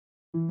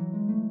Well,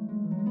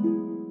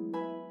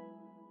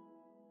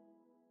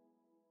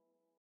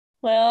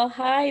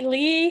 hi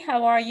Lee,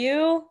 how are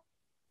you?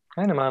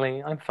 Hi,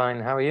 Namali. I'm fine.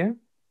 How are you?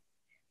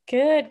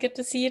 Good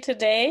to see you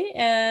today.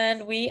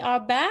 And we are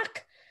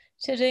back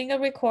to doing a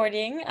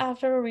recording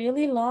after a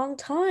really long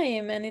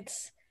time. And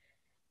it's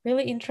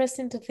really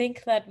interesting to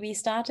think that we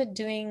started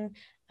doing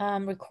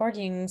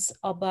recordings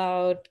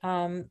about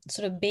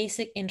sort of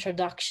basic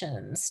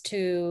introductions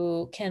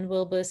to Ken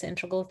Wilber's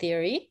integral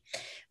theory.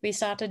 We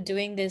started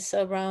doing this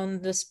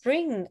around the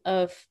spring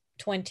of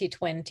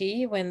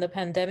 2020 when the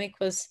pandemic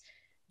was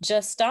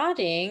just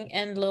starting.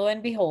 And lo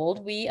and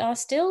behold, we are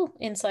still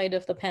inside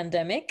of the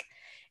pandemic.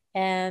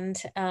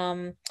 And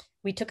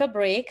we took a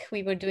break.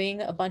 We were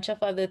doing a bunch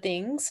of other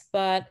things,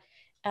 but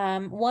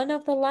one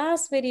of the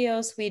last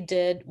videos we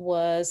did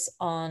was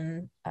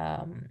on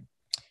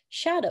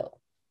shadow,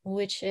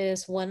 which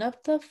is one of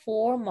the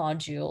four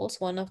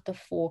modules, one of the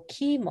four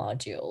key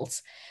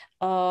modules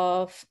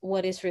of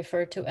what is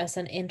referred to as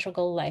an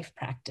integral life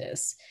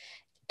practice.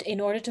 In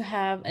order to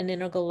have an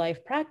integral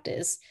life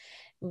practice,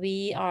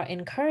 we are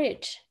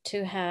encouraged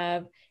to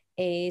have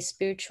a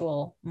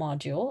spiritual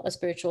module, a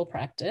spiritual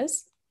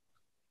practice,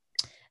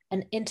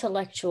 an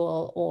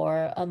intellectual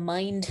or a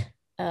mind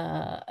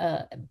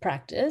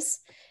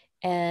practice,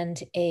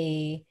 and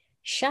a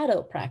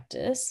shadow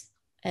practice.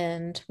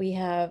 And we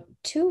have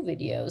two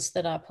videos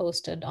that are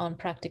posted on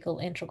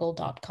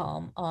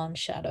practicalintegral.com on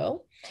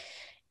shadow.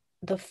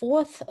 The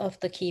fourth of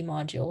the key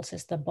modules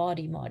is the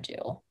body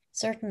module.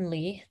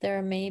 Certainly,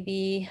 there may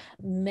be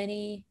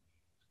many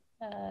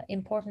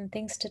important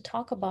things to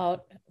talk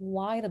about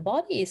why the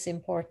body is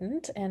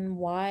important and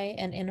why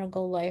an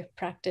integral life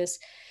practice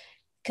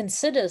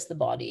considers the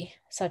body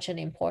such an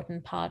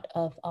important part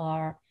of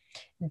our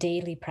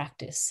daily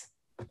practice.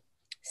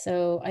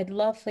 So I'd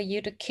love for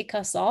you to kick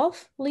us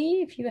off,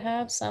 Lee, if you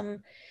have some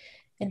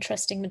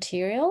interesting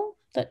material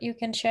that you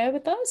can share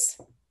with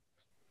us.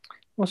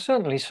 Well,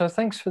 certainly. So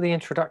thanks for the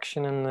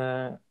introduction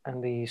and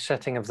the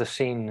setting of the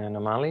scene,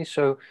 Namali.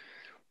 So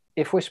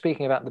if we're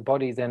speaking about the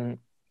body, then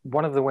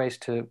one of the ways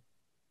to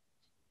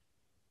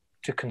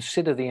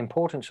consider the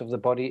importance of the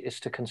body is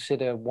to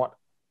consider what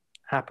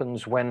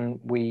happens when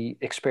we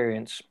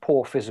experience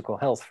poor physical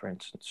health, for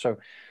instance. So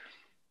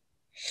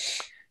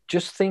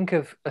just think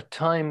of a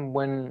time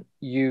when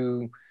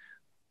you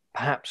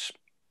perhaps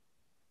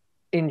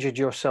injured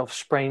yourself,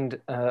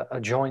 sprained a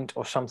joint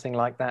or something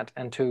like that,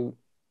 and to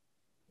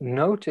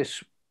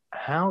notice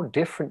how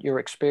different your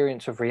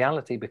experience of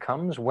reality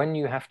becomes when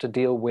you have to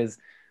deal with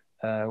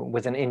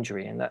an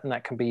injury, and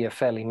that can be a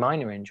fairly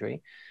minor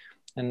injury,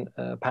 and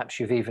perhaps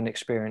you've even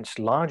experienced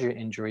larger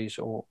injuries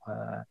or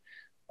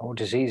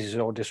diseases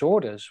or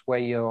disorders where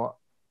your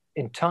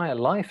entire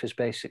life is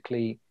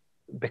basically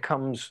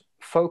becomes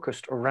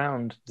focused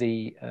around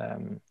the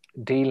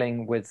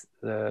dealing with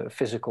the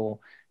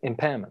physical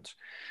impairments.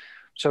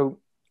 So,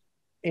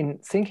 in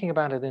thinking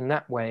about it in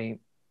that way,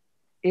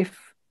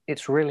 if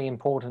it's really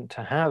important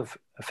to have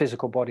a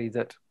physical body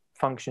that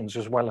functions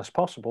as well as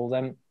possible,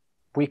 then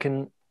we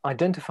can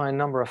identify a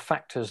number of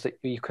factors that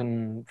you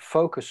can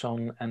focus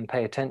on and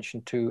pay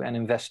attention to and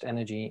invest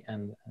energy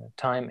and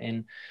time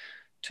in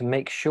to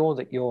make sure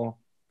that your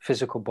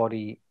physical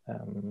body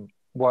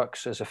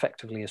works as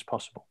effectively as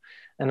possible.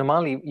 And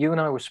Amali, you and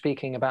I were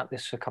speaking about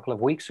this a couple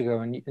of weeks ago,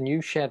 and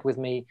you shared with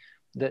me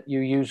that you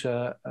use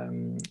a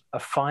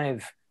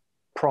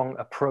five-prong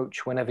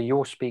approach whenever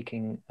you're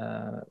speaking,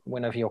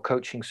 whenever you're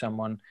coaching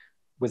someone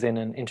within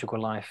an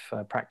integral life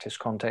practice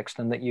context,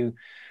 and that you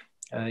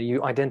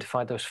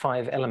identified those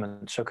five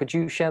elements. So could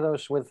you share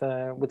those with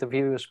the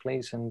viewers,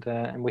 please,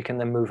 and we can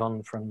then move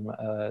on from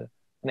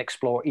and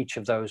explore each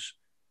of those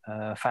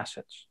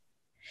facets.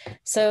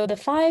 So the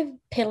five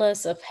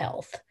pillars of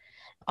health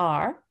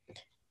are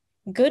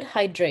good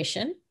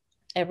hydration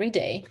every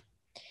day,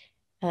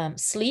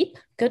 sleep,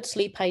 good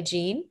sleep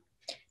hygiene,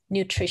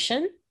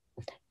 nutrition,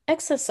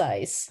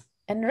 exercise,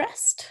 and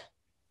rest.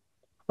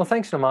 Well,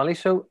 thanks, Namali.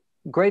 So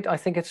great. I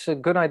think it's a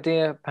good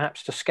idea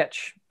perhaps to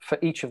sketch for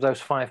each of those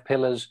five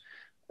pillars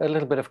a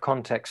little bit of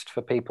context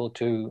for people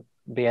to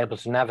be able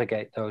to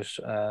navigate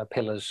those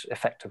pillars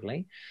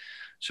effectively.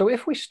 So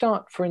if we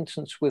start, for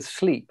instance, with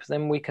sleep,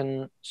 then we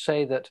can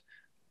say that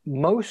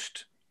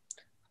most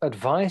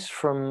advice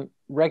from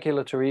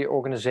regulatory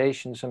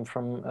organizations and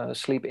from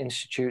sleep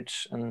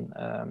institutes and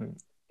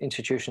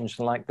institutions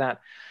like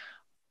that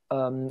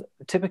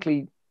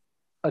typically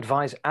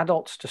advise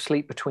adults to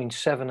sleep between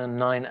 7 and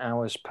 9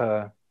 hours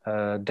per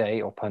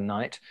day or per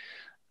night.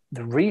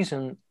 The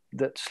reason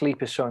that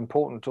sleep is so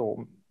important,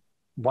 or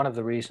one of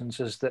the reasons,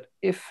 is that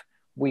if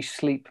we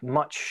sleep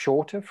much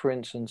shorter, for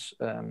instance,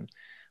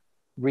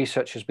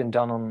 research has been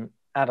done on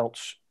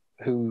adults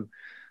who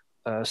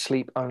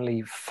sleep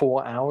only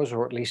 4 hours,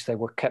 or at least they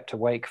were kept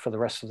awake for the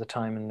rest of the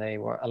time and they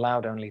were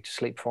allowed only to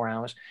sleep 4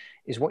 hours,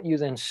 is what you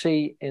then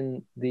see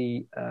in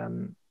the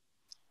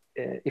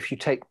if you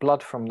take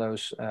blood from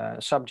those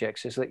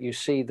subjects, is that you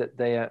see that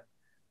they are,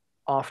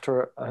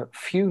 after a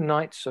few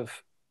nights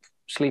of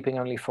sleeping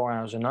only 4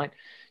 hours a night,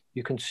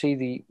 you can see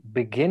the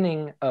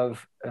beginning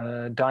of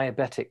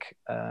diabetic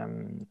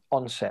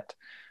onset.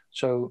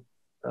 So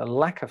a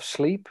lack of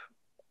sleep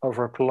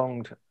over a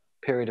prolonged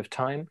period of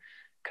time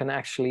can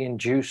actually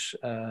induce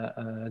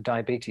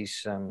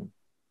diabetes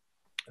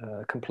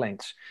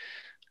complaints.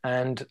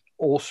 And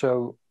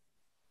also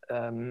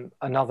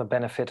another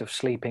benefit of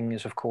sleeping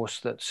is, of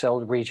course, that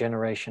cell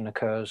regeneration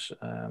occurs.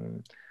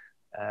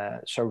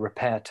 So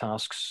repair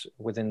tasks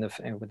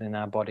within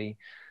our body,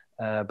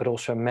 but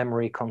also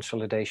memory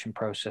consolidation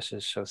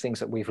processes. So things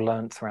that we've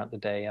learned throughout the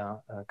day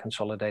are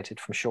consolidated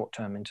from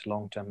short-term into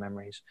long-term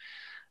memories.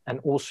 And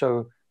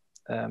also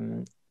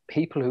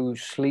people who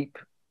sleep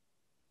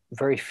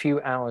very few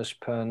hours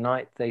per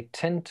night, they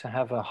tend to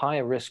have a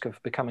higher risk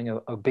of becoming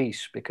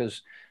obese,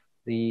 because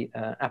the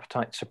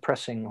appetite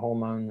suppressing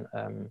hormone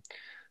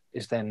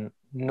is then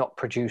not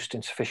produced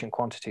in sufficient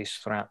quantities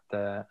throughout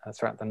the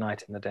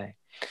night and the day.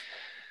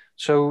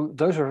 So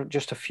those are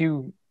just a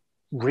few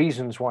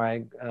reasons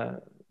why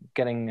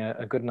getting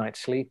a good night's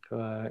sleep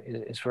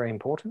is very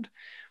important.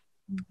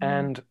 Mm-hmm.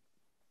 And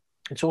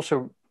it's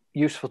also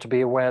useful to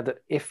be aware that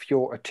if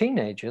you're a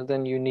teenager,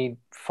 then you need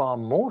far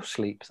more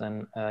sleep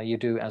than you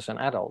do as an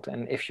adult.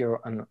 And if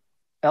you're an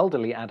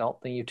elderly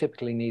adult, then you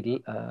typically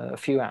need a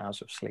few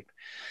hours of sleep.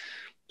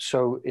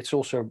 So it's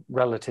also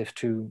relative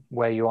to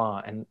where you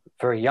are. And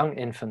very young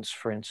infants,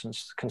 for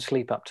instance, can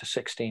sleep up to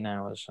 16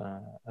 hours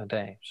a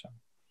day. So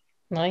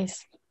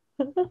nice.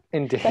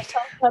 Indeed.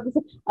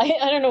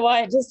 I don't know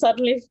why I just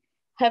suddenly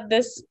had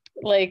this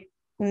like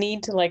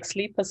need to like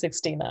sleep for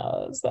 16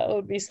 hours. That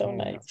would be so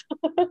nice.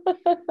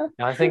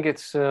 I think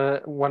it's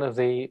one of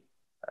the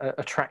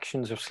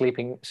attractions of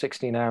sleeping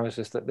 16 hours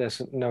is that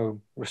there's no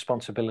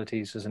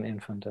responsibilities as an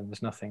infant, and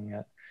there's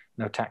nothing,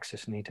 no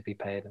taxes need to be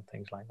paid and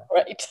things like that.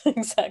 Right,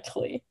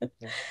 exactly.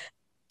 Yeah.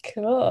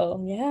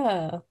 Cool,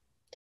 yeah.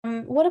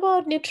 What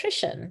about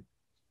nutrition?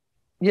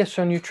 Yes,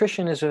 so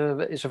nutrition is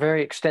a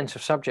very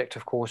extensive subject,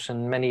 of course,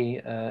 and many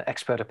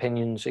expert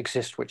opinions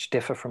exist which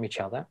differ from each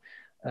other.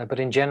 But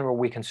in general,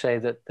 we can say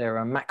that there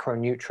are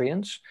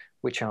macronutrients,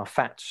 which are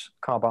fats,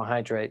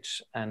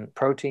 carbohydrates, and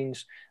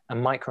proteins,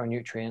 and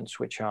micronutrients,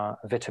 which are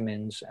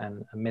vitamins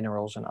and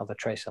minerals and other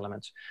trace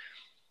elements.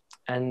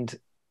 And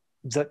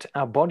that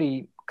our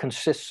body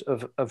consists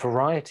of a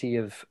variety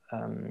of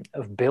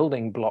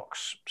building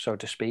blocks, so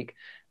to speak,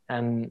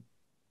 and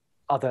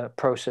other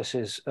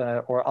processes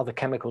or other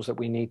chemicals that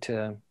we need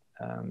to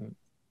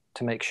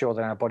make sure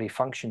that our body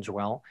functions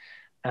well.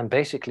 And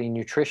basically,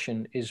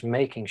 nutrition is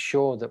making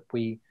sure that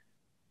we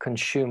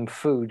consume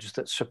foods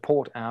that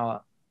support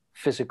our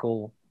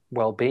physical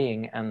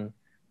well-being and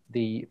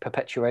the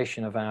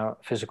perpetuation of our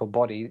physical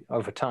body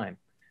over time.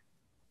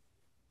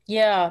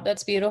 Yeah,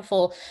 that's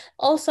beautiful.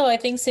 Also, I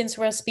think since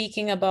we're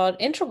speaking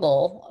about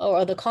integral,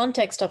 or the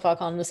context of our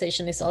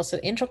conversation is also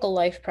integral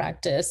life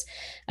practice,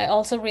 I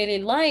also really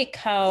like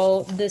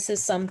how this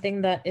is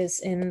something that is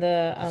in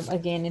the,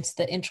 again, it's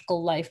the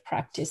Integral Life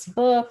Practice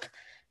book.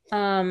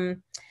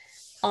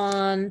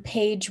 On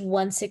page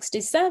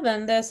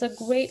 167, there's a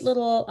great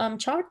little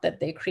chart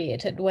that they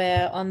created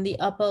where on the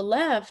upper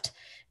left,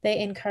 they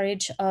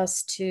encourage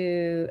us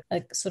to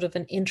sort of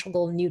an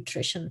integral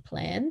nutrition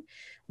plan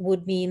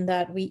would mean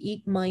that we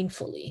eat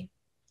mindfully,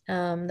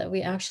 that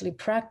we actually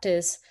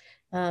practice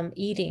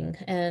eating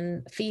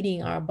and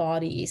feeding our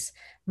bodies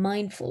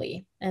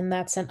mindfully. And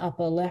that's an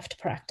upper left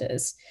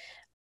practice.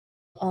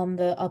 On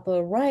the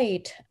upper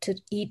right, to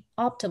eat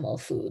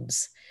optimal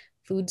foods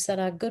that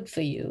are good for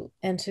you,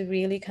 and to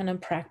really kind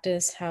of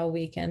practice how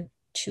we can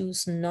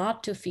choose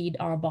not to feed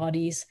our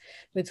bodies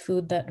with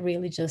food that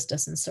really just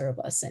doesn't serve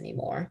us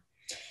anymore.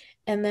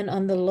 And then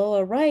on the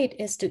lower right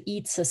is to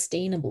eat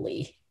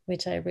sustainably,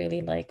 which I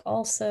really like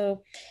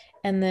also.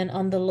 And then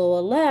on the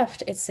lower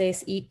left, it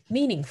says eat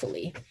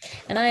meaningfully.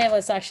 And I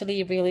was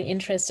actually really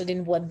interested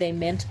in what they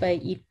meant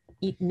by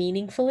eat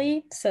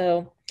meaningfully.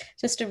 So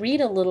just to read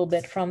a little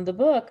bit from the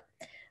book,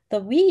 the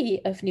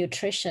we of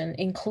nutrition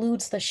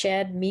includes the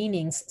shared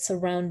meanings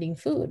surrounding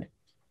food.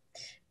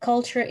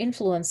 Culture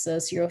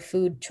influences your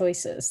food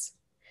choices.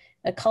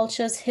 A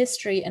culture's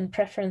history and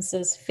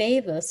preferences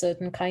favor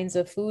certain kinds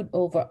of food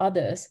over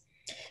others,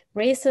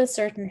 raises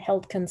certain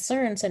health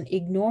concerns and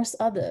ignores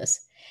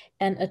others,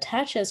 and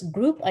attaches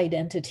group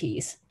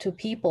identities to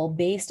people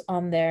based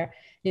on their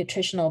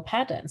nutritional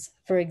patterns.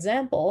 For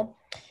example,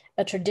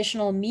 a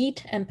traditional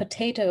meat and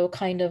potato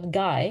kind of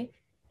guy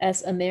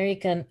as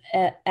American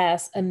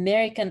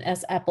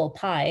as apple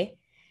pie,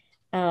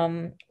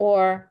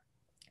 or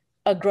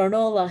a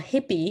granola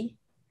hippie.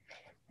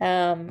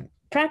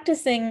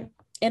 Practicing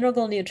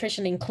integral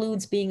nutrition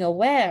includes being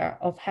aware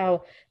of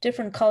how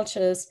different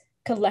cultures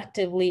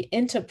collectively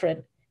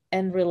interpret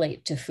and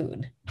relate to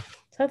food.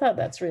 So I thought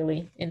that's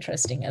really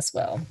interesting as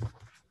well.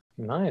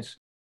 Nice.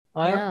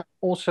 I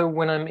also,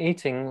 when I'm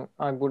eating,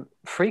 I would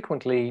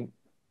frequently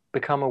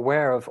become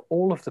aware of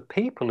all of the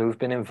people who've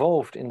been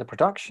involved in the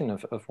production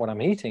of what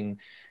I'm eating,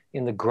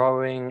 in the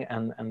growing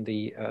and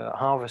the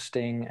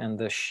harvesting and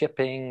the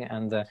shipping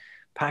and the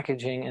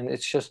packaging. And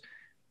it's just,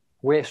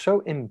 we're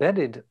so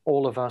embedded,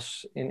 all of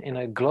us, in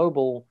a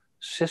global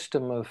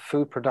system of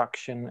food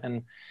production.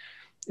 And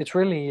it's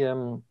really,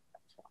 in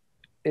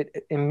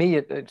me,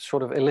 it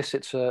sort of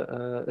elicits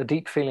a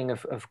deep feeling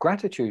of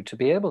gratitude to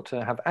be able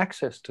to have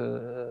access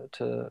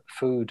to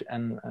food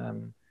and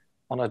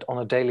on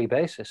a daily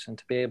basis, and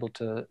to be able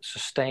to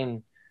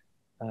sustain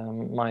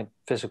my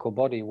physical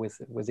body with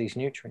these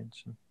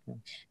nutrients. Yeah.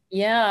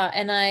 Yeah,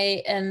 and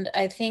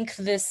I think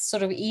this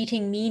sort of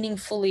eating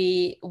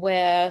meaningfully,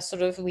 where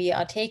sort of we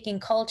are taking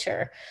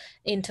culture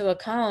into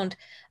account,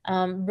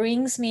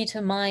 brings me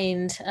to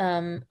mind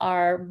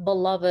our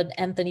beloved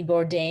Anthony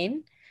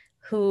Bourdain,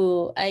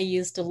 who I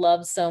used to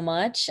love so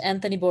much.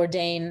 Anthony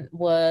Bourdain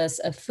was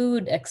a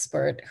food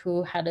expert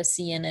who had a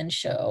CNN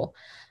show.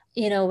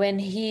 You know, when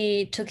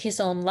he took his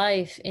own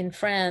life in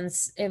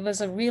France, it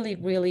was a really,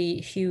 really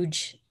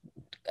huge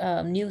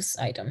news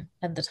item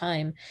at the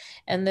time.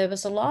 And there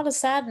was a lot of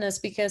sadness,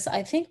 because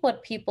I think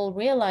what people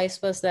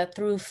realized was that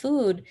through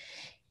food,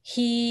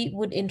 he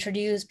would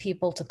introduce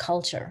people to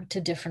culture, to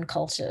different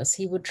cultures.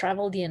 He would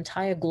travel the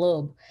entire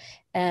globe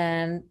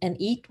and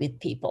eat with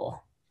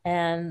people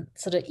and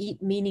sort of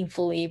eat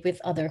meaningfully with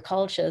other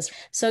cultures.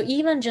 So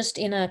even just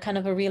in a kind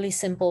of a really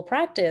simple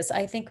practice,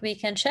 I think we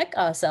can check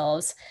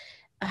ourselves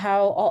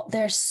how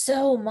there's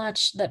so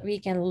much that we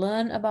can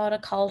learn about a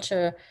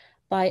culture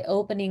by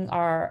opening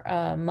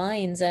our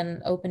minds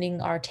and opening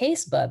our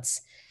taste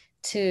buds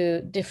to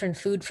different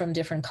food from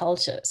different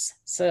cultures.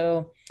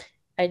 So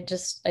I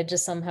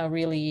just somehow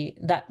really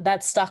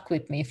that stuck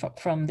with me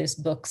from this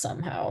book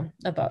somehow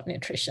about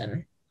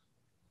nutrition.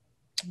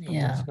 Oh,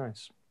 Yeah. that's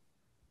nice.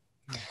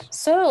 Nice.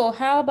 So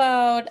how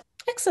about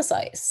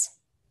exercise?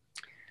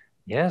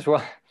 Yes,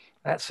 well,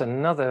 that's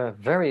another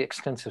very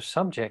extensive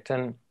subject.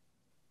 And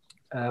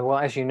well,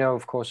 as you know,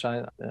 of course,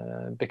 I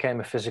became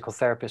a physical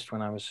therapist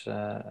when I was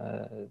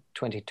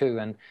 22,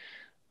 and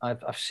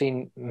I've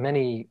seen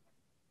many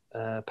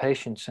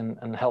patients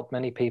and helped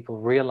many people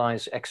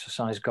realize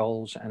exercise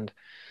goals. And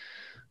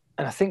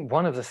I think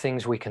one of the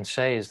things we can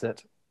say is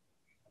that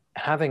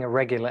having a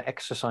regular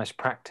exercise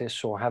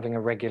practice, or having a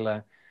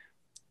regular,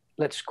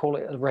 let's call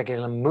it a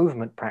regular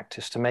movement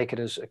practice, to make it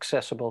as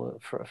accessible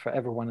for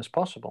everyone as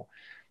possible,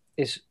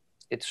 it's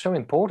so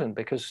important,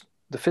 because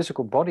the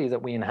physical body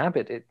that we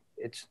inhabit,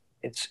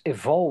 it's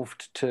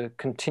evolved to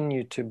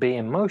continue to be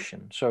in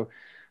motion. So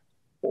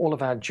all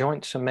of our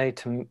joints are made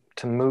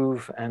to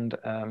move, and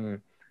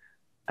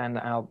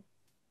our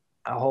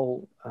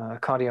whole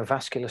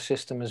cardiovascular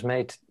system is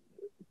made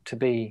to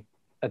be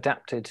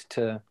adapted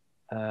to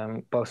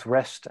both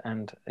rest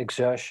and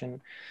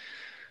exertion.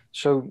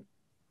 So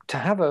to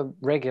have a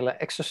regular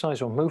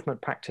exercise or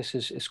movement practice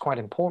is quite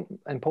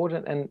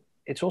important, and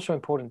it's also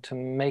important to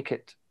make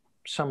it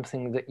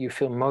something that you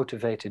feel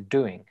motivated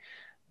doing,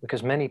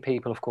 because many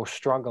people, of course,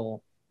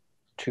 struggle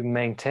to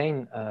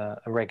maintain a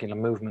regular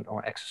movement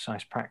or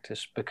exercise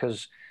practice,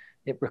 because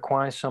it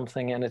requires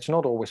something and it's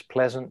not always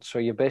pleasant. So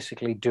you're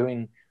basically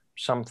doing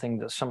something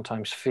that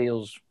sometimes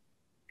feels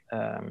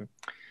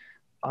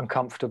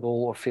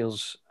uncomfortable, or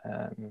feels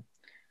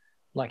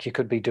like you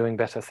could be doing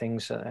better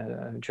things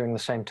during the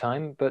same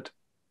time. But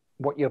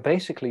what you're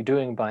basically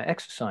doing by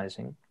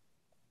exercising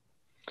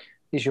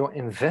is you're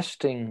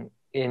investing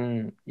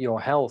in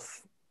your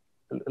health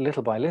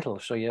little by little.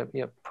 So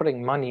you're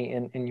putting money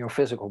in your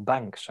physical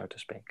bank, so to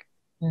speak.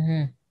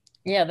 Mm-hmm.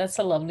 Yeah, that's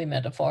a lovely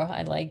metaphor.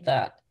 I like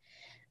that.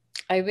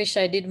 I wish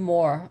I did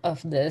more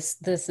of this.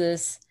 This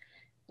is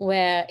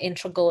where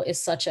Integral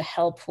is such a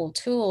helpful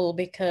tool,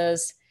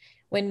 because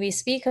when we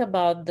speak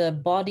about the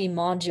body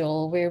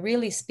module, we're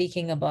really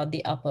speaking about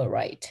the upper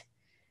right.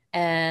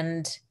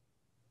 And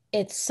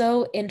it's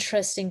so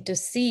interesting to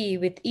see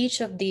with each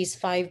of these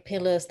 5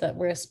 pillars that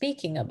we're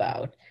speaking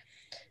about,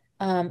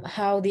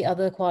 how the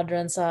other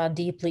quadrants are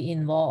deeply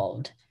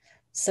involved.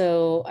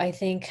 So I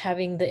think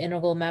having the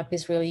integral map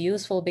is really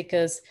useful,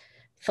 because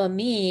for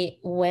me,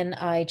 when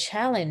I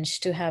challenge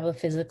to have a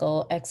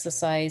physical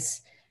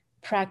exercise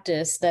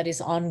practice that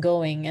is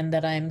ongoing and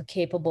that I'm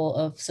capable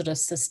of sort of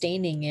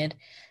sustaining it,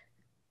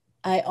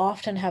 I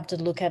often have to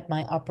look at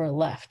my upper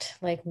left.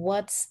 Like,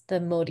 what's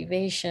the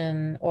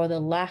motivation or the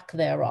lack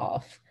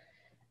thereof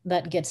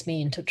that gets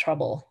me into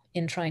trouble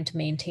in trying to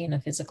maintain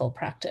a physical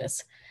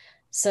practice?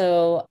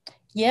 So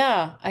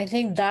yeah, I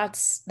think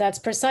that's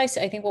precise.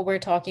 I think what we're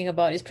talking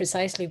about is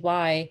precisely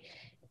why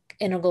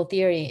integral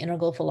theory,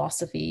 integral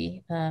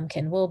philosophy,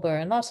 Ken Wilber,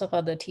 and lots of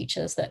other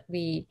teachers that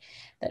we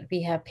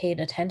have paid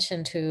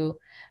attention to,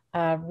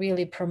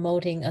 really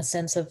promoting a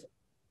sense of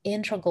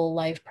integral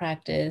life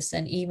practice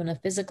and even a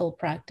physical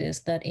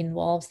practice that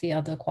involves the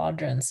other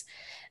quadrants.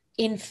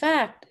 In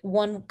fact,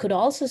 one could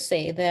also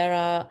say there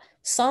are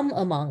some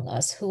among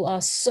us who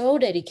are so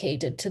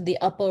dedicated to the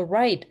upper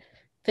right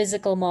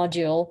physical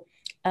module,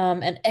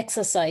 and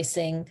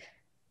exercising,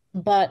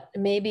 but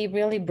maybe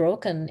really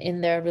broken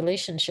in their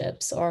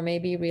relationships, or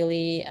maybe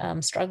really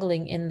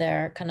struggling in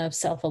their kind of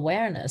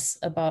self-awareness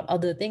about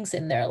other things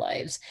in their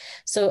lives.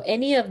 So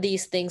any of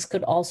these things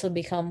could also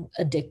become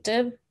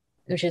addictive,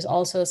 which is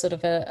also sort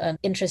of an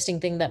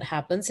interesting thing that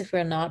happens if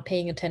we're not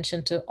paying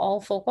attention to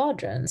all 4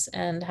 quadrants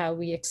and how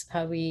we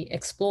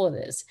explore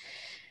this.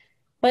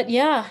 But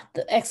yeah,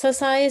 the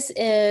exercise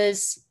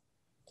is,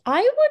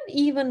 I would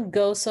even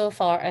go so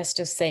far as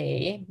to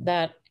say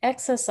that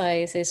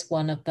exercise is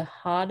one of the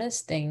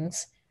hardest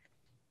things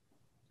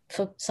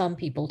for some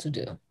people to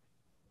do.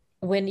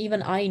 When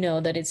even I know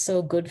that it's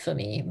so good for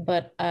me,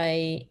 but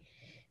I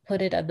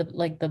put it at the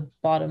like the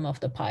bottom of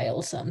the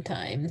pile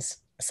sometimes.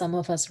 Some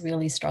of us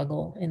really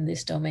struggle in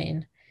this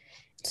domain.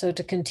 So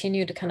to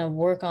continue to kind of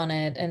work on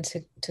it and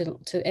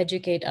to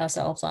educate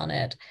ourselves on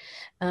it.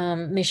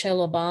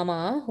 Michelle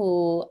Obama,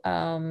 who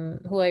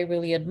I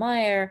really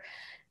admire,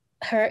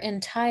 her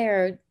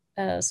entire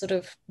sort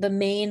of the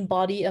main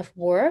body of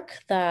work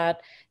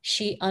that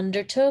she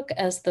undertook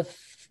as the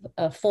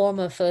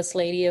former First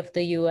Lady of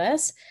the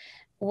US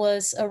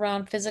was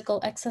around physical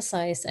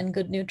exercise and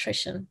good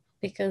nutrition,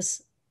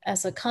 because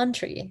as a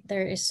country,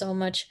 there is so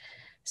much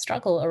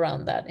struggle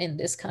around that in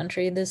this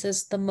country. This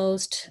is the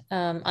most,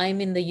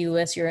 I'm in the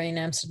US, you're in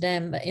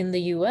Amsterdam, but in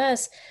the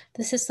US,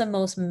 this is the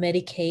most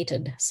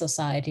medicated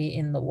society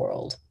in the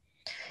world.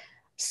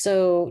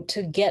 So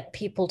to get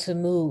people to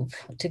move,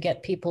 to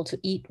get people to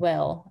eat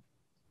well,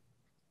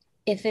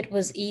 if it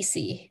was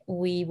easy,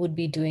 we would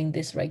be doing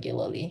this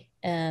regularly.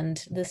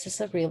 And this is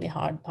a really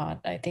hard part,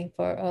 I think,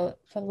 for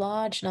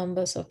large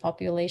numbers of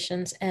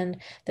populations. And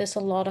there's a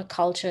lot of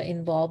culture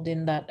involved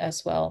in that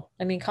as well.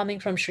 I mean, coming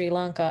from Sri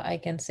Lanka, I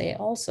can say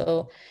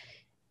also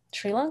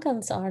Sri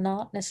Lankans are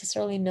not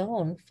necessarily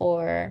known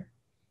for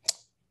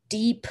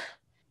deep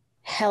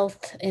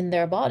health in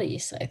their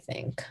bodies, I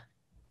think.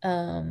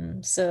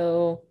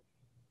 So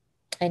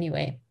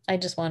anyway, I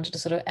just wanted to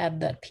sort of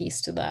add that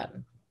piece to that.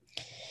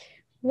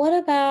 What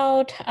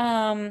about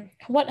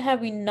what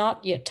have we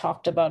not yet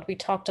talked about? We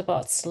talked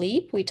about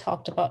sleep, we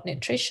talked about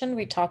nutrition,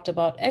 we talked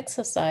about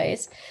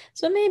exercise.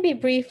 So maybe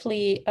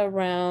briefly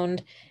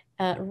around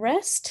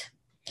rest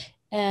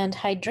and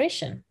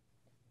hydration.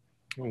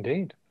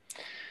 Indeed.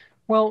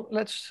 Well,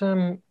 let's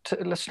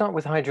start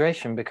with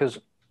hydration, because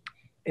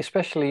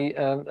especially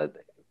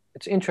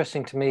it's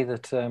interesting to me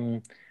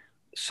that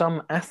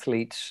some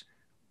athletes,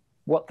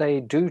 what they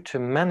do to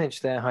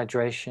manage their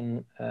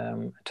hydration,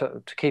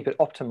 to keep it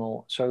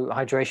optimal. So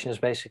hydration is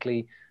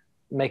basically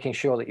making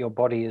sure that your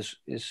body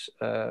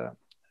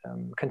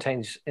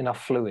contains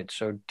enough fluids.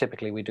 So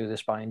typically we do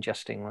this by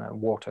ingesting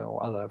water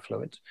or other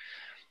fluids.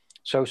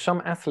 So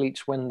some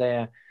athletes, when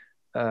they're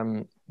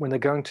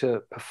going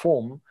to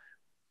perform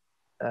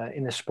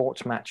in a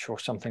sports match or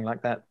something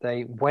like that,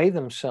 they weigh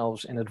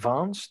themselves in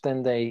advance,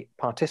 then they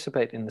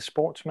participate in the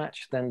sports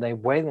match, then they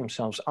weigh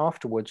themselves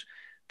afterwards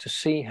to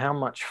see how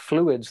much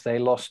fluids they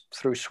lost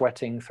through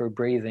sweating, through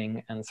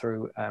breathing, and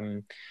through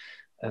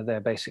their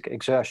basic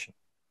exertion.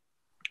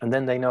 And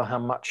then they know how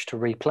much to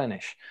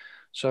replenish.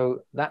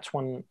 So that's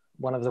one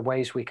of the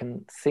ways we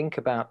can think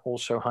about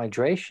also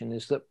hydration,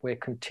 is that we're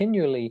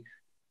continually,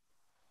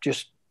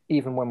 just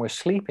even when we're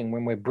sleeping,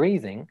 when we're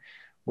breathing,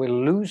 we're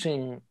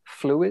losing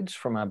fluids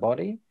from our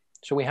body.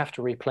 So we have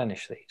to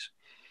replenish these.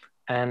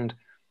 And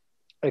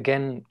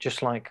again,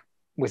 just like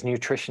with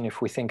nutrition,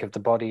 if we think of the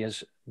body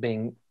as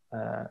being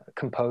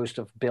composed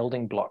of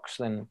building blocks,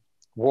 then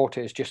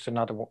water is just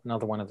another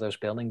one of those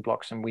building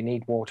blocks. And we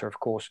need water, of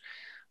course,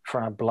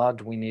 for our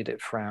blood. We need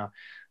it for our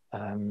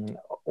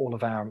all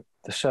of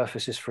the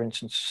surfaces, for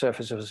instance,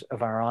 surfaces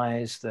of our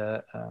eyes,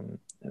 the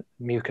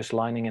mucus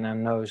lining in our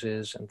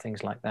noses, and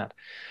things like that.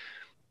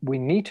 We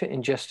need to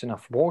ingest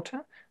enough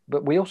water,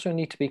 but we also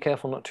need to be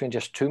careful not to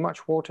ingest too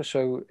much water.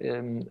 So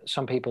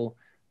some people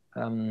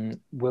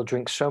will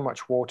drink so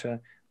much water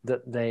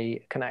that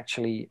they can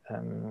actually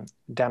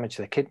damage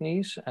their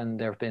kidneys. And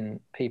there have been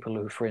people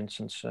who, for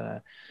instance,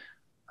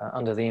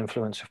 under the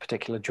influence of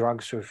particular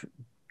drugs, who've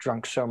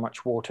drunk so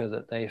much water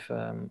that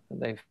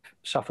they've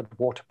suffered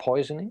water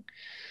poisoning.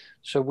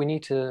 So we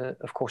need to,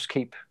 of course,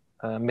 keep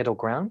middle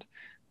ground.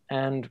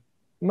 And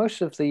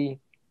most of the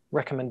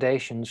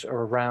recommendations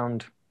are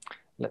around,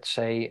 let's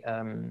say,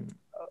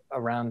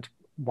 around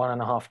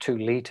 1.5, 2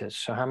 liters.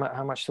 So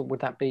how much would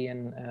that be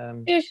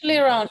in? Usually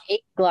around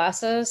 8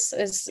 glasses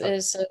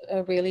is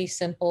a really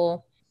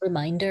simple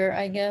reminder,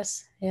 I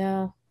guess.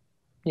 Yeah.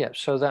 Yeah.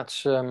 So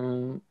that's.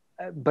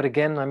 But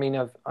again, I mean,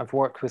 I've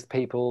worked with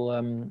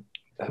people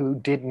who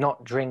did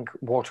not drink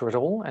water at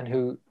all, and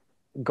who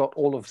got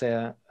all of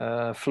their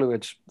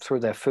fluids through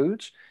their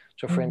foods.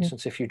 So, for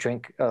instance, if you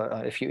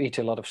eat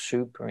a lot of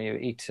soup, or you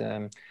eat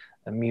a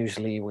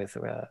muesli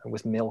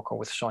with milk or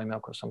with soy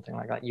milk or something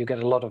like that, you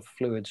get a lot of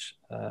fluids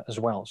as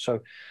well.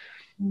 So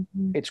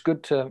it's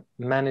good to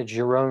manage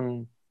your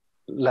own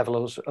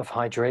levels of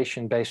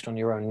hydration based on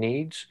your own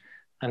needs.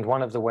 And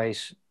one of the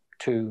ways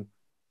to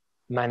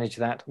manage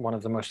that, one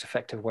of the most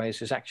effective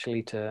ways, is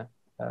actually to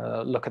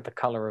look at the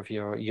color of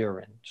your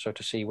urine. So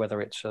to see whether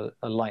it's a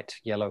light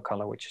yellow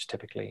color, which is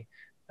typically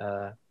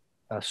a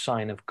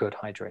sign of good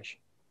hydration.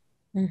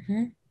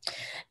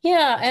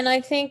 Yeah, and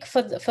I think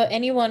for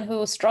anyone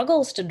who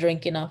struggles to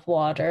drink enough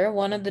water,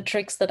 one of the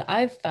tricks that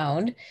I've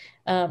found,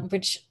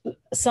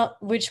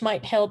 which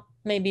might help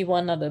maybe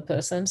one other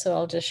person, so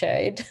I'll just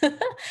share it,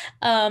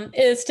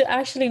 is to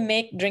actually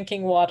make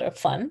drinking water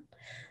fun.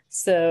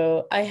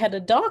 So I had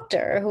a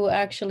doctor who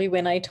actually,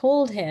 when I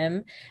told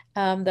him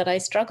that I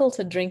struggle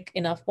to drink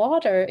enough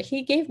water,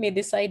 he gave me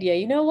this idea.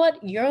 You know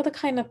what? You're the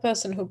kind of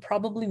person who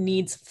probably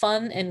needs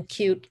fun and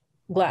cute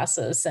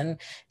glasses and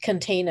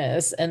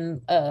containers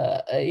and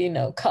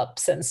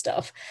cups and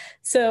stuff.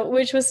 So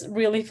which was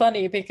really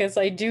funny because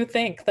I do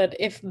think that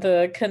if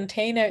the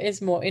container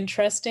is more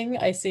interesting,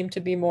 I seem to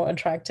be more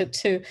attracted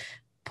to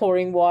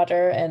pouring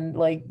water and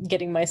like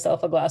getting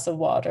myself a glass of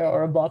water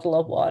or a bottle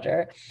of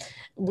water,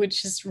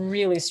 which is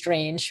really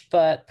strange,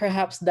 but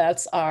perhaps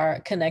that's our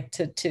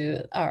connected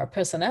to our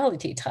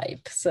personality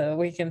type. So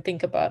we can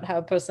think about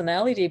how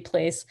personality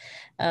plays,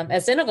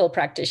 as integral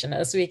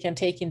practitioners, we can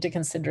take into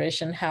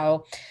consideration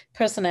how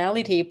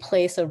personality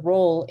plays a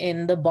role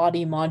in the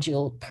body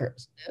module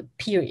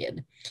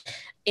period.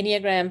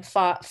 Enneagram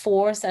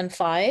fours and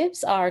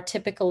fives are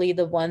typically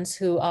the ones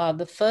who are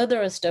the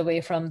furthest away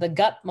from the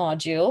gut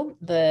module,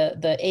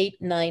 the eight,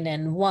 nine,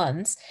 and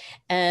ones.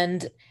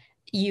 And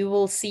you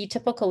will see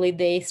typically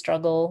they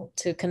struggle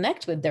to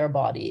connect with their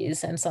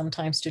bodies and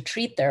sometimes to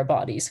treat their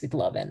bodies with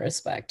love and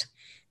respect.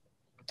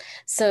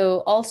 So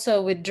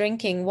also with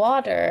drinking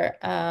water,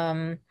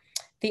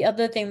 the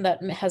other thing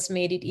that has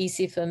made it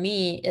easy for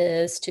me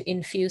is to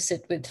infuse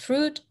it with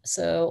fruit.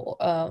 So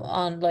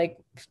on like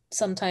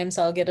sometimes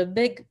I'll get a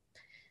big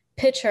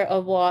pitcher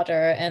of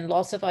water and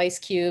lots of ice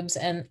cubes,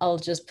 and I'll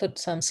just put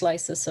some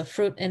slices of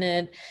fruit in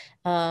it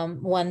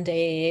one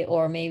day,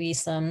 or maybe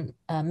some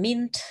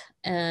mint,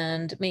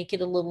 and make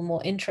it a little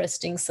more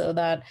interesting so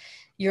that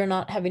you're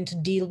not having to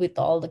deal with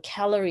all the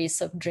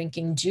calories of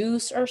drinking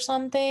juice or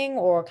something,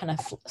 or kind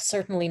of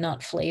certainly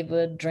not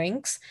flavored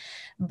drinks.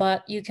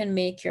 But you can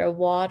make your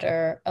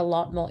water a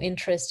lot more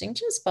interesting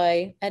just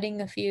by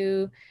adding a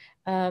few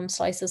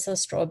slices of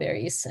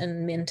strawberries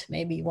and mint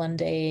maybe one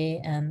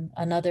day, and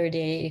another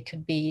day it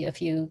could be a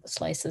few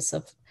slices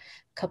of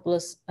a couple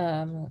of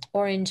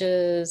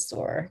oranges,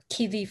 or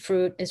kiwi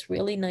fruit is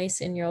really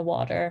nice in your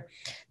water.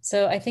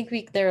 So I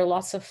think there are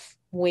lots of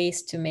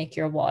ways to make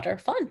your water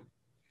fun.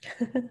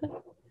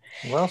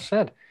 Well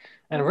said.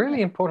 And a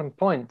really important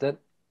point that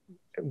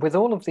with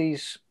all of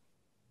these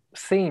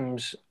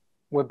themes,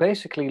 we're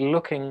basically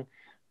looking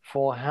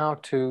for how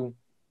to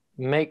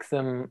make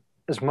them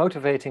as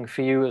motivating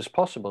for you as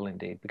possible,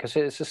 indeed, because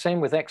it's the same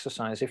with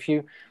exercise. If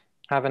you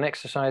have an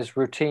exercise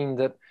routine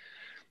that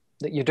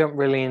you don't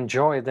really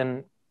enjoy,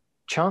 then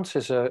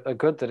chances are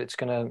good that it's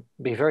going to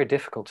be very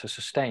difficult to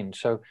sustain.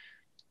 So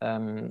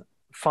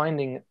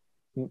finding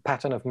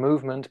pattern of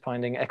movement,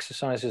 finding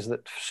exercises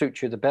that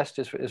suit you the best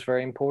is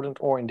very important,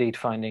 or indeed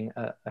finding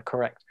a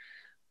correct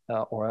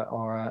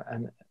or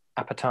an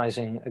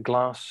appetizing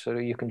glass so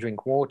you can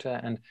drink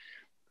water, and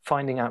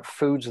finding out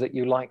foods that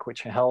you like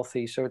which are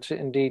healthy. So it's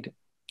indeed,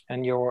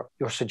 and your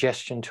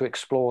suggestion to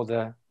explore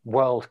the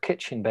world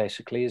kitchen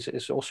basically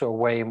is also a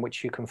way in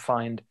which you can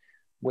find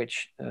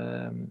which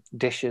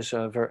dishes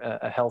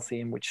are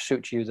healthy and which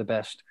suit you the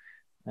best,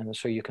 and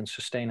so you can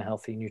sustain a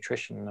healthy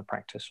nutrition in the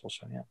practice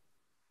also. Yeah.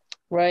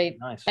 Right.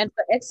 Nice. And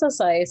for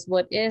exercise,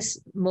 what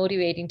is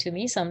motivating to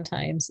me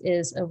sometimes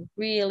is a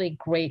really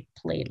great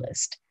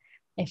playlist.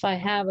 If I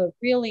have a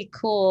really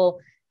cool,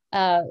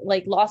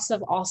 like lots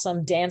of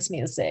awesome dance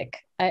music,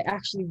 I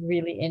actually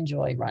really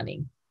enjoy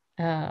running.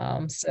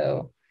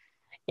 So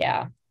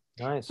yeah.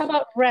 Nice. How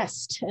about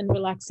rest and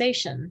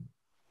relaxation?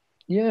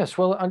 Yes,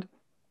 well,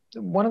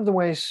 one of the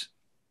ways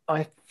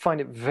I find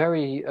it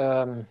very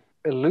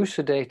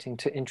elucidating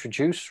to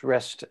introduce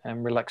rest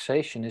and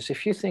relaxation is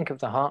if you think of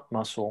the heart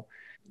muscle,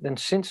 then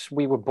since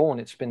we were born,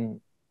 it's been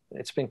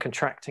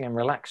contracting and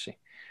relaxing.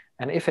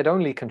 And if it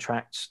only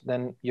contracts,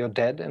 then you're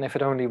dead. And if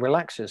it only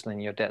relaxes, then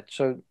you're dead.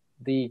 So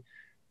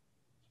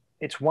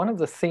it's one of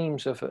the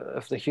themes of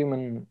the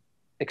human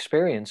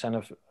experience and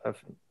of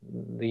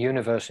the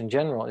universe in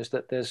general, is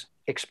that there's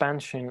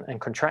expansion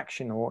and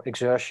contraction, or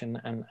exertion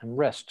and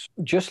rest.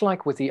 Just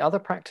like with the other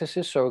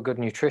practices, so a good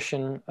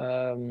nutrition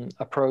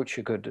approach,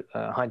 a good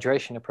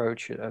hydration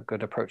approach, a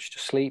good approach to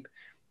sleep,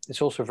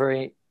 it's also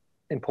very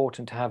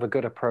important to have a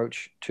good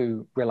approach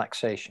to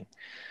relaxation.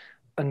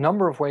 A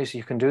number of ways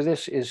you can do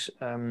this is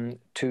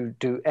to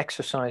do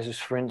exercises,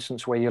 for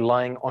instance, where you're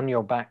lying on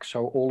your back,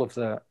 so all of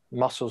the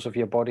muscles of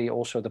your body,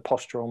 also the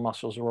postural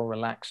muscles, are all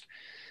relaxed.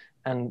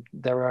 And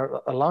there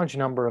are a large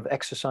number of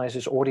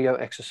exercises, audio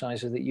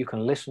exercises, that you can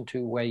listen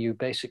to where you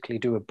basically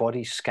do a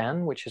body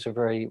scan, which is a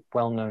very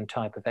well-known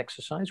type of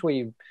exercise, where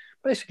you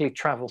basically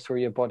travel through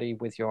your body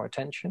with your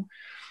attention.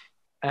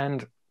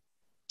 And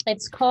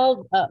it's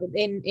called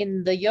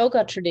in the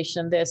yoga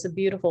tradition, there's a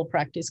beautiful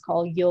practice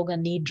called yoga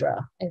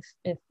nidra.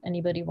 If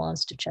anybody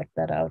wants to check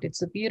that out,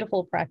 it's a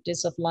beautiful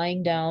practice of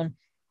lying down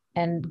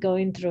and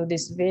going through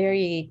this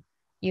very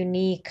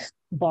unique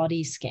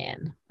body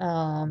scan.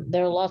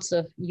 There are lots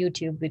of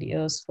YouTube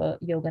videos for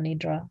yoga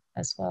nidra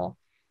as well.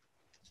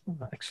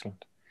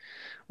 Excellent.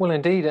 Well,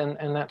 indeed,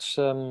 and that's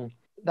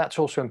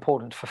also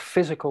important for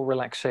physical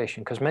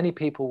relaxation, because many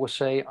people will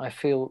say, I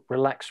feel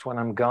relaxed when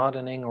I'm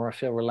gardening, or I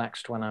feel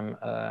relaxed when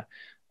I'm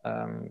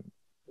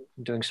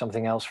doing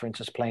something else, for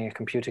instance, playing a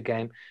computer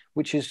game,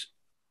 which is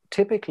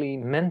typically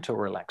mental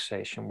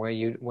relaxation, where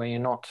you're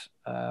not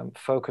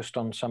focused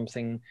on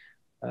something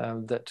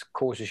that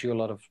causes you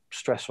a lot of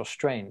stress or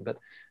strain. But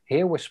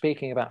here we're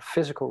speaking about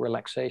physical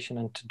relaxation,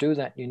 and to do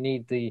that, you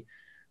need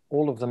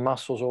all of the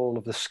muscles, all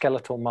of the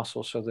skeletal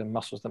muscles, so the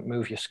muscles that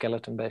move your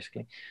skeleton,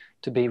 basically,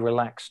 to be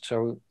relaxed.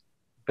 So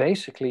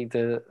basically,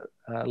 the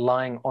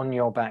lying on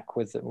your back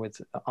with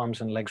arms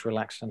and legs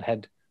relaxed and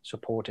head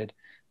supported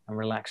and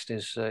relaxed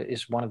is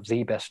one of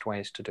the best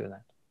ways to do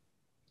that.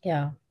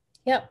 Yeah.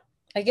 Yeah.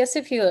 I guess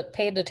if you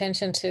paid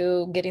attention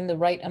to getting the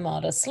right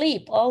amount of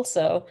sleep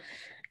also,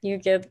 you're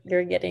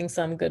getting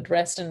some good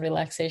rest and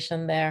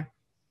relaxation there.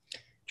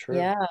 True.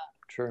 Yeah.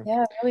 True.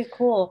 Yeah, really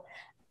cool.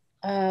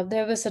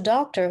 There was a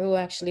doctor who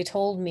actually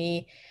told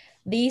me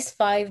these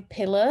 5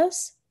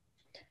 pillars,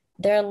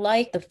 they're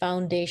like the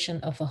foundation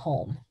of a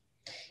home.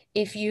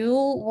 If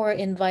you were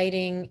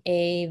inviting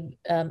a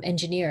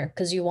engineer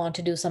because you want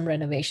to do some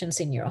renovations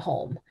in your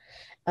home,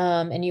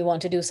 and you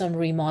want to do some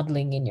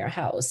remodeling in your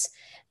house,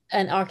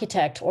 an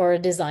architect or a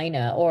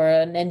designer or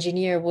an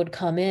engineer would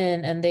come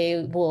in and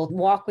they will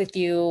walk with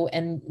you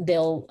and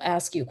they'll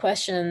ask you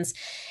questions.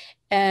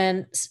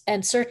 And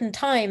certain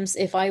times,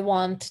 if I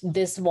want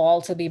this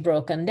wall to be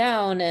broken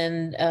down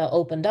and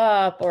opened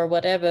up or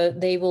whatever,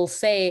 they will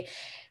say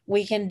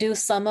we can do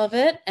some of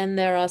it, and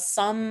there are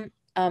some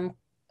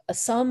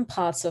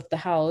parts of the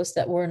house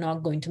that we're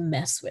not going to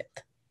mess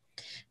with.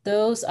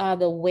 Those are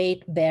the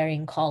weight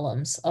bearing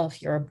columns of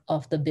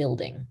the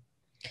building.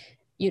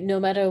 No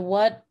matter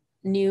what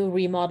new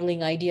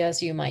remodeling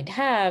ideas you might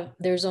have,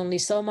 there's only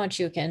so much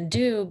you can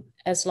do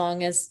as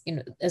long as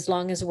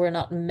we're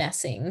not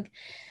messing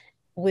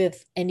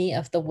with any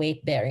of the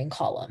weight bearing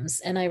columns.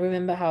 And I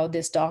remember how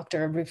this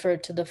doctor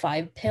referred to the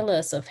 5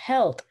 pillars of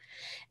health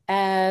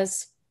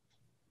as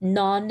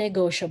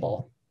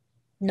non-negotiable,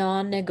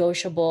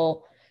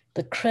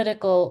 the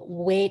critical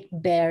weight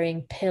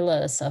bearing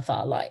pillars of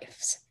our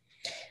lives.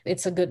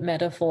 It's a good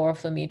metaphor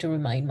for me to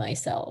remind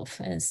myself,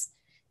 as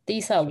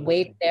these are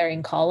weight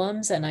bearing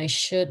columns, and I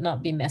should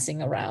not be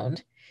messing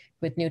around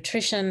with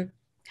nutrition,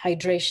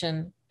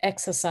 hydration,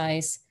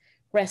 exercise,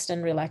 rest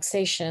and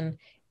relaxation,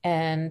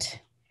 and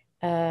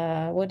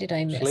what did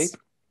I miss?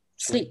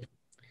 Sleep.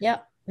 Yeah,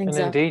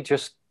 exactly. And indeed,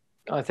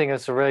 I think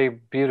it's a very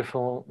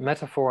beautiful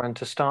metaphor. And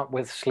to start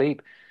with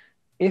sleep,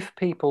 if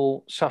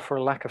people suffer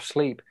a lack of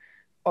sleep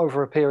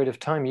over a period of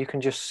time, you can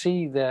just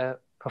see their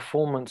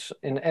performance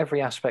in every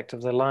aspect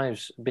of their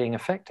lives being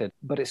affected.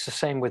 But it's the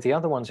same with the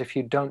other ones. If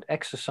you don't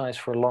exercise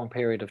for a long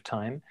period of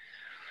time,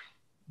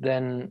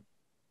 then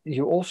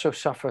you also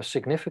suffer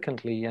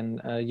significantly. And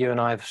you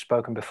and I have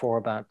spoken before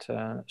about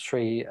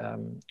Sri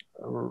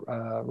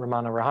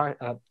Ramana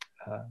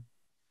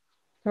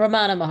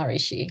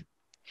Maharishi.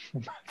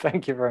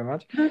 Thank you very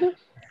much.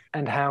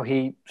 And how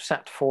he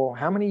sat for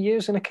how many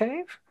years in a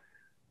cave?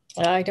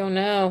 I don't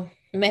know.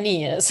 Many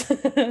years.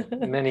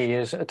 Many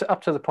years,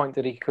 up to the point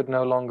that he could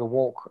no longer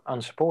walk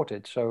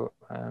unsupported. So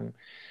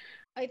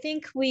I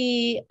think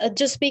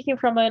just speaking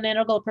from an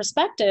integral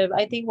perspective,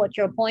 I think what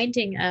you're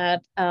pointing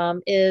at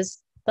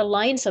is the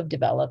lines of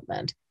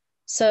development.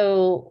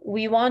 So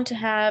we want to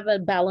have a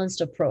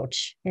balanced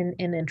approach in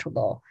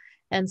integral.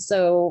 And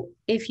so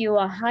if you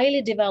are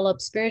highly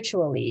developed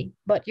spiritually,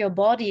 but your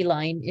body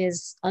line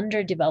is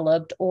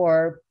underdeveloped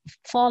or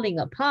falling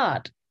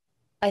apart,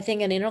 I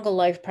think an integral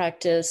life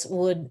practice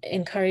would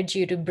encourage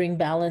you to bring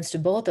balance to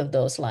both of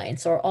those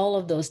lines or all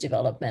of those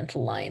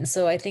developmental lines.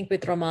 So I think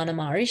with Ramana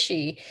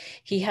Maharishi,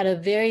 he had a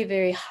very,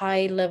 very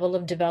high level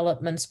of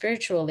development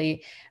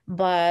spiritually,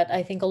 but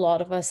I think a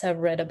lot of us have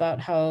read about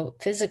how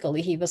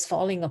physically he was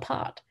falling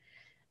apart.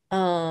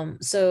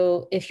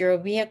 So if you're a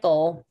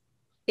vehicle,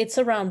 it's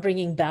around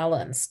bringing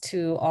balance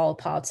to all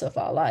parts of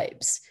our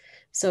lives.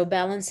 So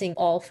balancing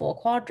all 4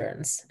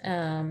 quadrants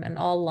and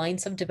all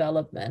lines of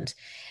development.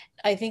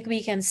 I think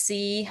we can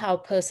see how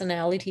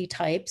personality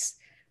types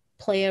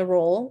play a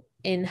role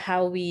in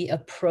how we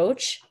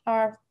approach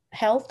our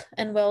health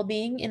and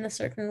well-being in a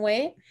certain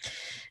way.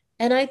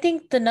 And I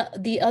think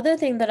the other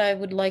thing that I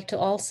would like to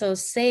also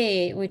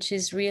say, which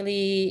is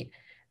really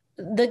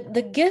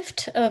the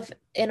gift of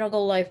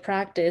integral life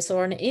practice,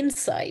 or an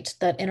insight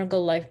that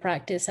integral life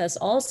practice has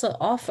also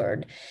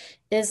offered,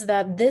 is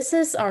that this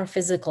is our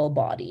physical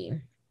body,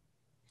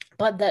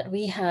 but that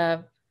we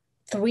have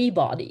 3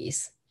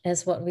 bodies,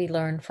 is what we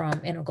learn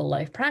from integral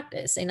life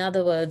practice. In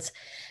other words,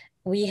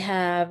 we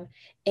have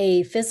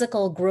a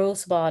physical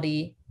gross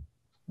body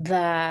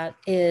that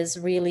is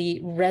really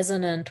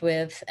resonant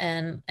with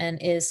and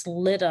is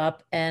lit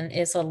up and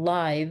is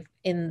alive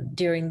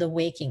during the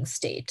waking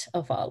state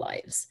of our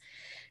lives.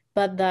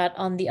 But that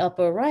on the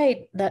upper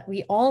right, that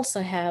we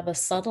also have a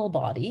subtle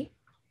body,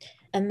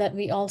 and that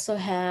we also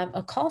have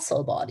a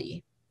causal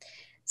body.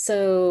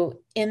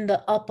 So in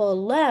the upper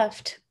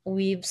left,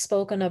 we've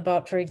spoken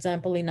about, for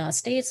example, in our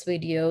states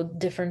video,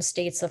 different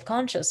states of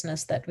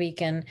consciousness that we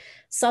can,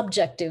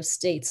 subjective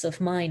states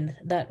of mind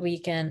that we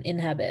can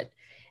inhabit.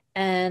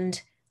 And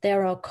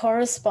there are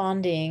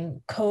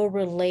corresponding,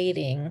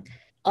 correlating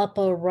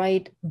upper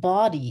right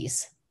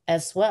bodies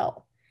as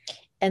well.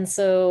 And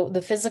so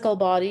the physical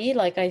body,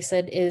 like I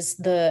said, is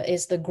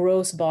the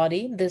gross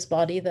body, this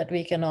body that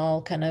we can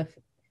all kind of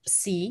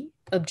see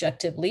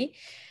objectively.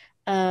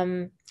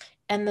 Um,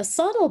 and the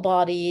subtle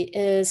body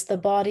is the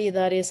body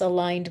that is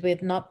aligned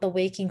with not the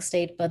waking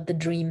state, but the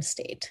dream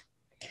state.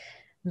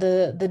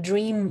 The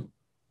dream,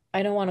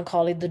 I don't want to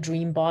call it the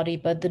dream body,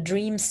 but the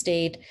dream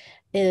state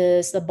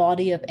is the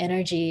body of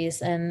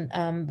energies, and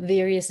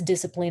various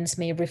disciplines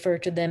may refer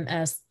to them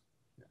as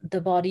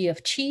the body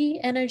of chi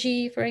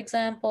energy, for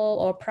example,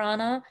 or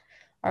prana,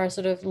 our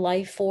sort of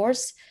life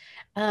force,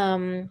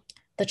 the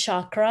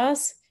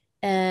chakras,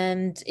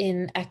 and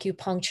in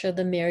acupuncture,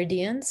 the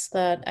meridians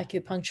that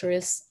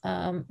acupuncturists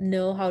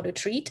know how to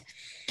treat.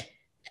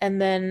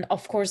 And then,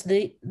 of course,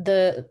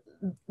 the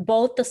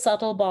both the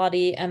subtle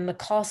body and the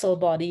causal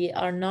body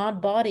are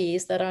not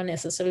bodies that are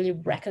necessarily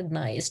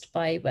recognized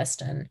by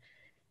Western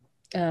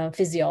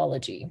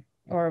physiology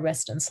or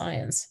Western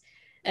science.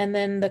 And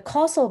then the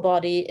causal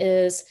body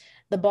is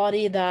the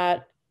body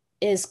that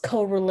is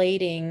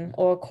correlating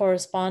or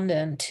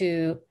correspondent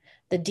to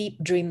the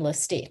deep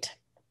dreamless state,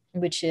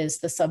 which is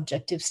the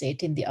subjective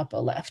state in the upper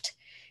left.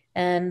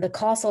 And the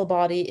causal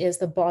body is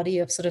the body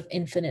of sort of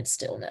infinite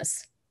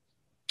stillness.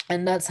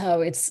 And that's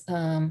how it's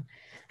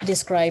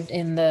described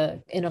in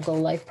the Integral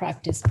Life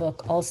Practice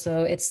book.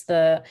 Also, it's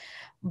the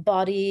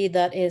body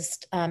that is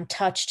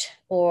touched,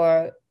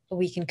 or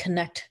we can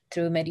connect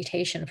through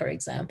meditation, for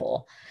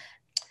example.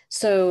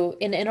 So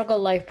in Integral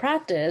Life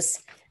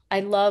Practice,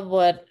 I love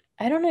what,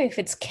 I don't know if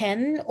it's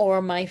Ken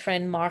or my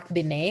friend Mark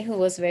Binet, who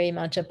was very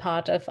much a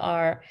part of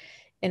our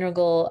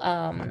Integral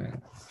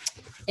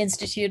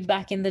Institute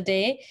back in the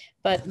day,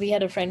 but we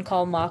had a friend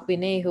called Mark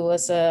Binet who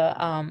was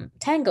a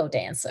tango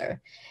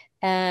dancer.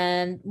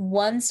 And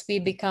once we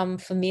become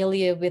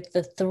familiar with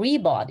the three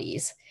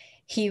bodies,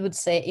 he would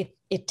say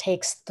it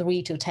takes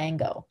three to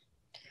tango.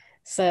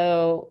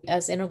 So,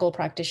 as integral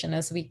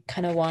practitioners, we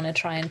kind of want to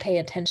try and pay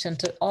attention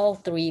to all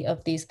three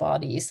of these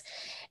bodies.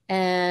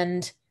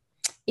 And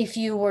if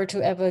you were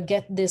to ever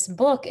get this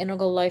book,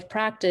 Integral Life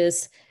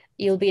Practice,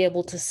 you'll be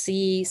able to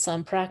see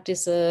some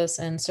practices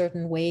and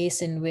certain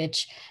ways in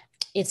which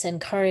it's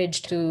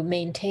encouraged to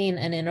maintain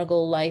an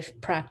integral life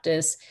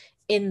practice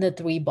in the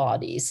three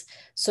bodies.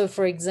 So,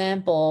 for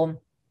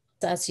example,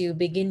 as you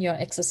begin your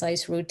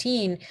exercise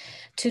routine,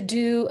 to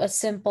do a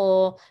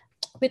simple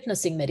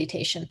witnessing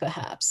meditation,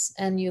 perhaps,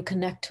 and you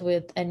connect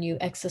with and you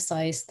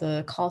exercise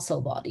the causal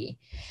body.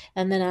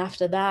 And then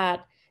after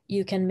that,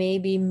 you can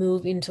maybe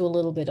move into a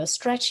little bit of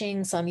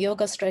stretching, some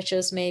yoga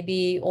stretches,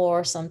 maybe,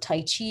 or some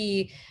Tai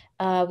Chi,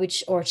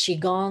 or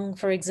Qigong,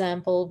 for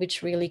example,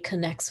 which really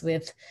connects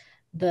with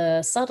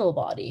the subtle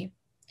body.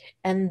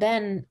 And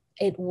then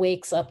it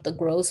wakes up the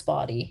gross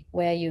body,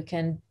 where you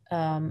can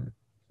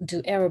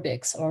do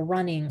aerobics or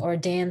running or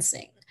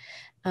dancing,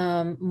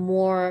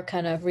 more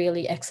kind of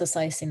really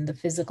exercising the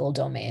physical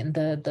domain,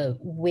 the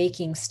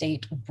waking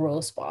state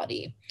gross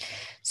body.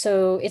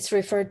 So it's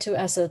referred to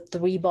as a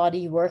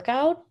three-body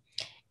workout.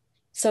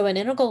 So an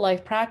integral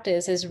life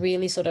practice is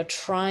really sort of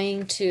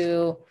trying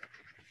to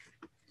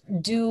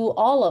do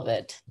all of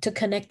it to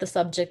connect the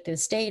subjective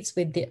states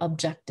with the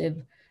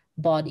objective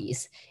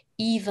bodies,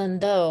 even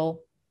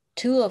though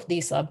two of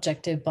these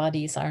objective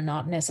bodies are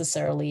not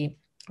necessarily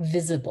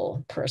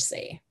visible per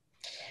se.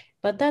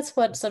 But that's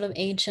what sort of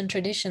ancient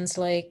traditions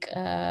like,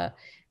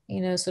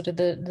 sort of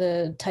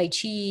the Tai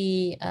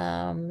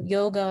Chi,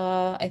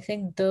 yoga, I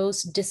think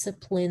those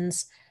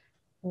disciplines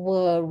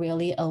were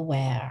really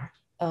aware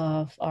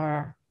of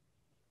our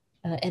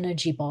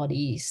energy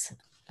bodies.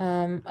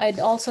 I'd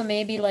also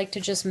maybe like to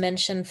just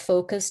mention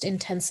focused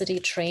intensity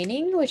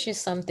training, which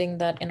is something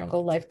that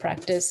Integral Life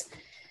Practice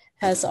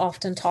has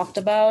often talked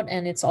about,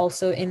 and it's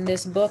also in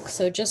this book.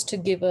 So just to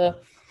give a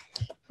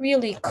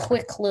really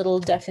quick little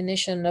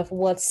definition of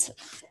what's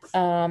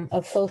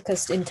a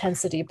focused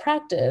intensity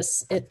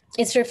practice.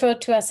 It's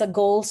referred to as a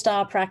gold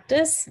star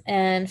practice,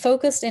 and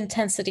focused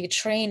intensity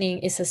training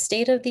is a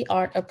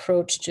state-of-the-art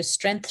approach to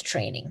strength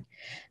training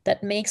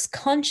that makes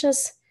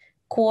conscious,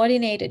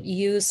 coordinated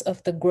use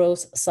of the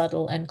gross,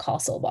 subtle, and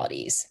causal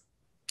bodies.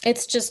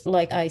 It's just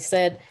like I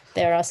said,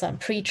 there are some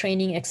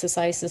pre-training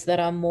exercises that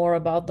are more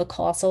about the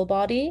causal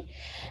body,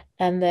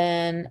 and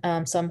then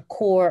some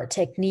core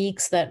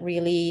techniques that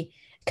really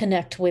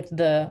connect with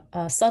the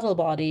subtle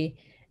body,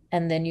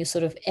 and then you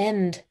sort of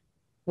end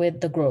with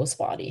the gross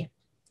body.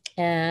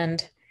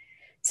 And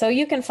so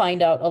you can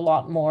find out a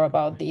lot more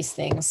about these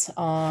things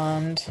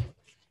on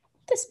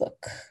this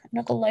book,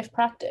 Integral Life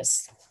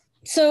Practice.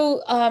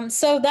 So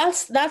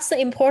that's the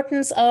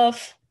importance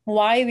of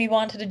why we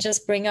wanted to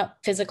just bring up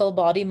physical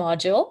body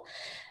module.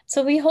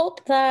 So we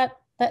hope that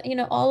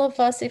all of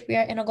us, if we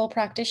are integral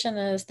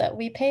practitioners, that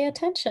we pay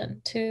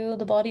attention to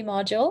the body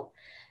module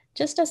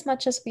just as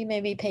much as we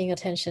may be paying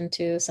attention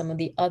to some of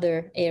the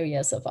other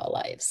areas of our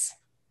lives.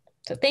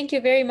 So thank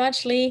you very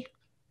much, Lee.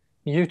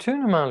 You too,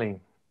 Namali.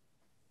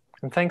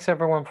 And thanks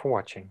everyone for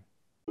watching.